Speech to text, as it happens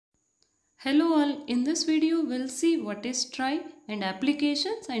Hello all, in this video we'll see what is trie and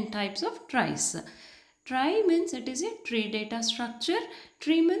applications and types of tries. Trie means it is a tree data structure.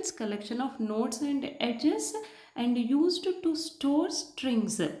 Tree means collection of nodes and edges and used to store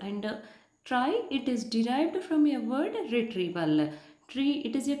strings, and trie it is derived from a word retrieval. Tree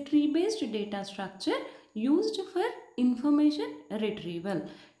it is a tree based data structure used for information retrieval.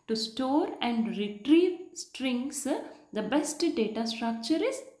 To store and retrieve strings, the best data structure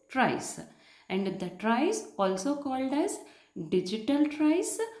is tries, and the tries also called as digital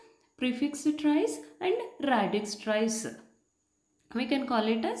tries, prefix tries and radix tries. We can call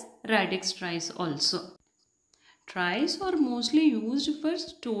it as radix tries also. Tries are mostly used for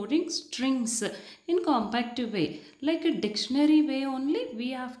storing strings in compact way, like a dictionary way only.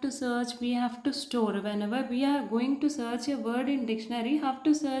 We have to search, we have to store. Whenever we are going to search a word in dictionary, have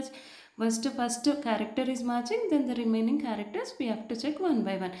to search first character is matching, then the remaining characters we have to check one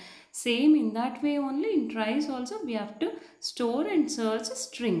by one. Same in that way only in tries also we have to store and search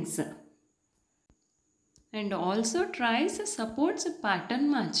strings. And also tries supports pattern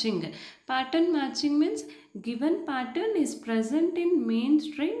matching. Pattern matching means given pattern is present in main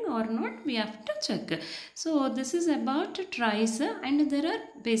string or not, we have to check. So this is about tries, and there are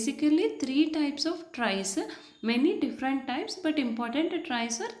basically three types of tries. Many different types, but important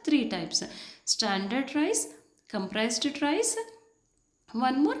tries are three types. Standard tries, compressed tries,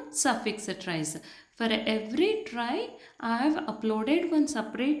 one more suffix tries. For every try I have uploaded one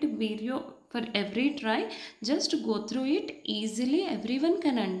separate video. For every try, just go through it easily, everyone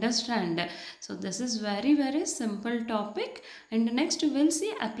can understand. So this is very simple topic, and next we'll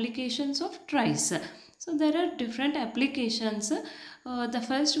see applications of tries. So there are different applications. The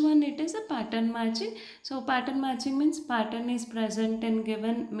first one, it is a pattern matching. So pattern matching means pattern is present in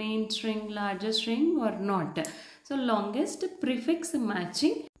given main string, larger string or not. So longest prefix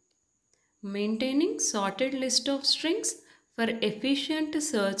matching, maintaining sorted list of strings for efficient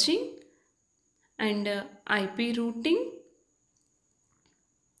searching, and IP routing,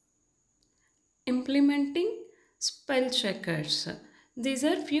 implementing spell checkers. These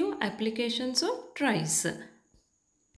are few applications of tries.